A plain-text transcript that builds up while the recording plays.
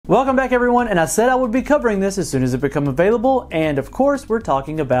Welcome back everyone, and I said I would be covering this as soon as it becomes available, and of course we're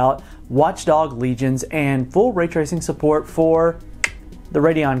talking about Watchdogs Legions and full ray tracing support for the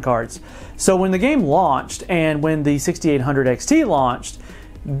Radeon cards. So when the game launched and when the 6800 XT launched,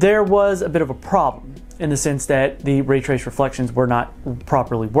 there was a bit of a problem in the sense that the ray trace reflections were not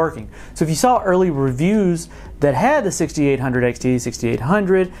properly working. So if you saw early reviews that had the 6800 XT,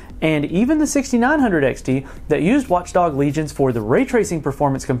 6800, and even the 6900 XT that used Watchdogs Legions for the ray tracing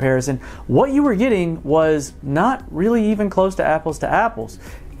performance comparison, what you were getting was not really even close to apples.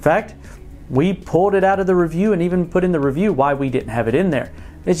 In fact, we pulled it out of the review and even put in the review why we didn't have it in there.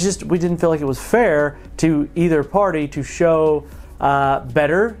 It's just we didn't feel like it was fair to either party to show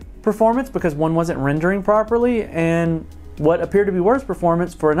better performance because one wasn't rendering properly and what appeared to be worse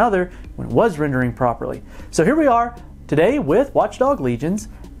performance for another when it was rendering properly. So here we are today with Watchdogs Legions,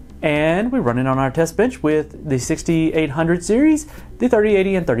 and we're running on our test bench with the 6800 series, the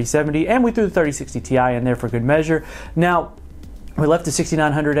 3080 and 3070, and we threw the 3060 Ti in there for good measure. Now, we left the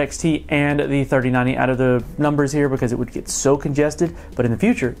 6900 XT and the 3090 out of the numbers here because it would get so congested, but in the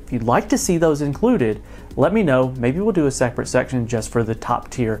future, if you'd like to see those included, let me know. Maybe we'll do a separate section just for the top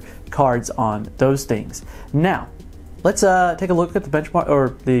tier cards on those things. Now, let's take a look at the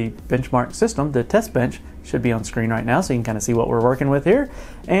benchmark system. The test bench should be on screen right now so you can kind of see what we're working with here.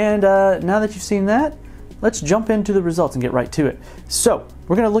 And now that you've seen that, let's jump into the results and get right to it. So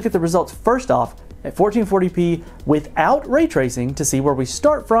we're going to look at the results first off at 1440p without ray tracing to see where we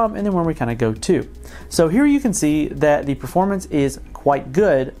start from and then where we kind of go to. So here you can see that the performance is quite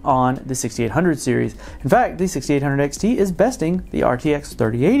good on the 6800 series. In fact, the 6800 XT is besting the RTX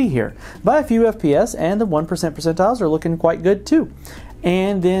 3080 here by a few FPS, and the 1% percentiles are looking quite good too.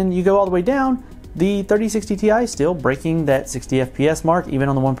 And then you go all the way down, the 3060 Ti is still breaking that 60 FPS mark even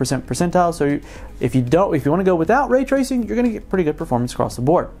on the 1% percentile. So if you want to go without ray tracing, you're going to get pretty good performance across the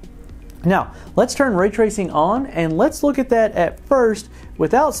board. Now, let's turn ray tracing on and let's look at that at first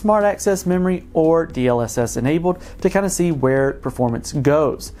without smart access memory or DLSS enabled to kind of see where performance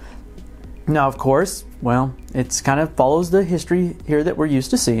goes. Now, of course, well, it's kind of follows the history here that we're used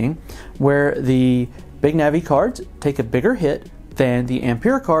to seeing, where the big Navi cards take a bigger hit than the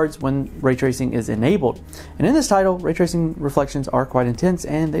Ampere cards when ray tracing is enabled. And in this title, ray tracing reflections are quite intense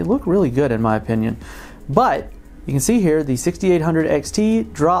and they look really good in my opinion. But you can see here the 6800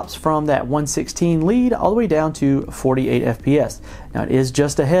 XT drops from that 116 lead all the way down to 48 FPS. Now it is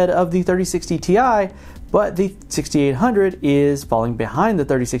just ahead of the 3060 Ti, but the 6800 is falling behind the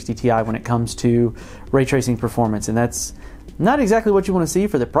 3060 Ti when it comes to ray tracing performance, and that's not exactly what you want to see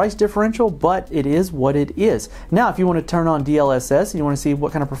for the price differential, but it is what it is. Now, if you want to turn on DLSS and you want to see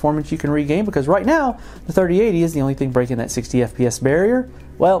what kind of performance you can regain, because right now the 3080 is the only thing breaking that 60 FPS barrier,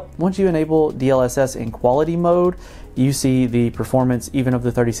 well, once you enable DLSS in quality mode, you see the performance even of the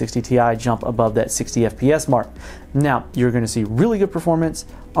 3060 Ti jump above that 60 FPS mark. Now, you're going to see really good performance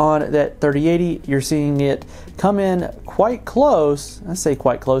on that 3080. You're seeing it come in quite close. I say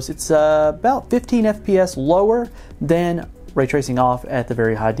quite close. It's about 15 FPS lower than ray tracing off at the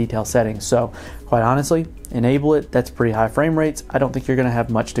very high detail settings. So quite honestly, enable it. That's pretty high frame rates. I don't think you're going to have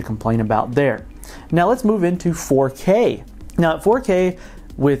much to complain about there. Now let's move into 4K. Now at 4K,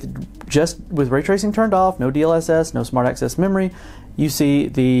 with ray tracing turned off, no DLSS, no smart access memory, you see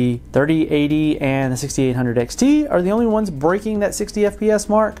the 3080 and the 6800 XT are the only ones breaking that 60 FPS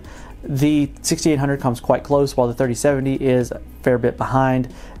mark. The 6800 comes quite close, while the 3070 is a fair bit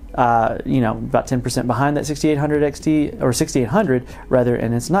behind. About 10% behind that 6800 XT, or 6800 rather,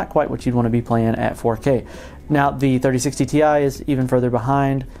 and it's not quite what you'd want to be playing at 4K. Now the 3060 Ti is even further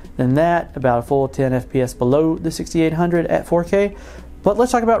behind than that, about a full 10 FPS below the 6800 at 4K. But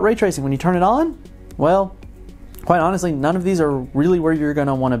let's talk about ray tracing. When you turn it on, well, quite honestly, none of these are really where you're going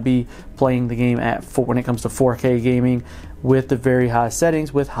to want to be playing the game at when it comes to 4K gaming with the very high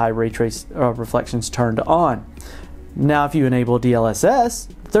settings with high ray trace reflections turned on. Now, if you enable DLSS,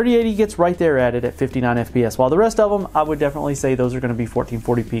 3080 gets right there at it at 59 FPS, while the rest of them, I would definitely say those are going to be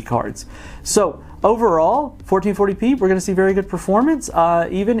 1440p cards. So overall, 1440p, we're going to see very good performance.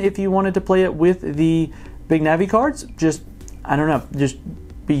 Even if you wanted to play it with the big Navi cards, just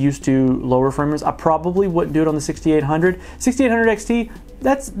be used to lower frame rates. I probably wouldn't do it on the 6800. 6800 XT,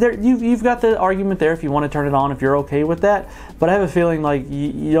 that's there. You've got the argument there if you want to turn it on, if you're okay with that. But I have a feeling like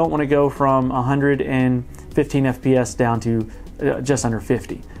you don't want to go from 115 FPS down to just under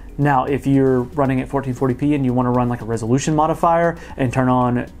 50. Now, if you're running at 1440p and you want to run like a resolution modifier and turn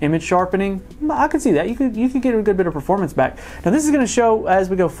on image sharpening, I could see that. You could get a good bit of performance back. Now, this is going to show as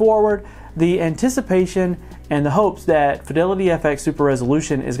we go forward the anticipation and the hopes that Fidelity FX Super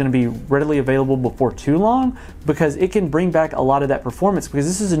Resolution is going to be readily available before too long, because it can bring back a lot of that performance, because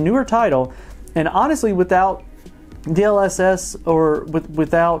this is a newer title, and honestly, without DLSS or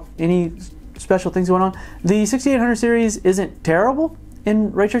without any special things going on, the 6800 series isn't terrible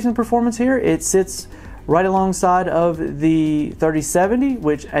in ray tracing performance here. It sits right alongside of the 3070,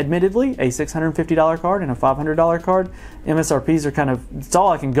 which admittedly a $650 card and a $500 card. MSRPs are kind of, it's all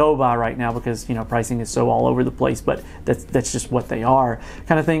I can go by right now, because you know pricing is so all over the place, but that's just what they are,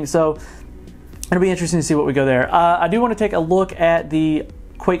 kind of thing. So it'll be interesting to see what we go there. I do want to take a look at the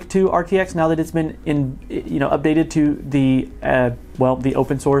Quake 2 RTX now that it's been updated to the the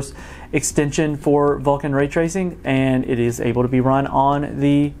open source extension for Vulkan ray tracing, and it is able to be run on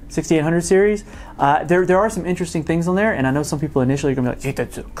the 6800 series. There are some interesting things on there, and I know some people initially are going to be like, hey,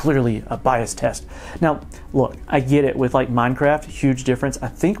 that's clearly a bias test. Now, look, I get it with like Minecraft, huge difference. I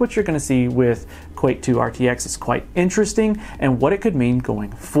think what you're going to see with Quake 2 RTX is quite interesting, and what it could mean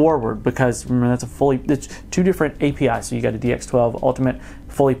going forward, because remember it's two different APIs. So you got a DX12 Ultimate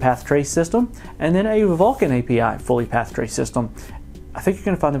fully path trace system, and then a Vulkan API fully path trace system. I think you're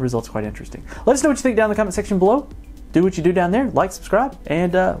going to find the results quite interesting. Let us know what you think down in the comment section below. Do what you do down there, like, subscribe,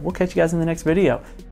 and we'll catch you guys in the next video.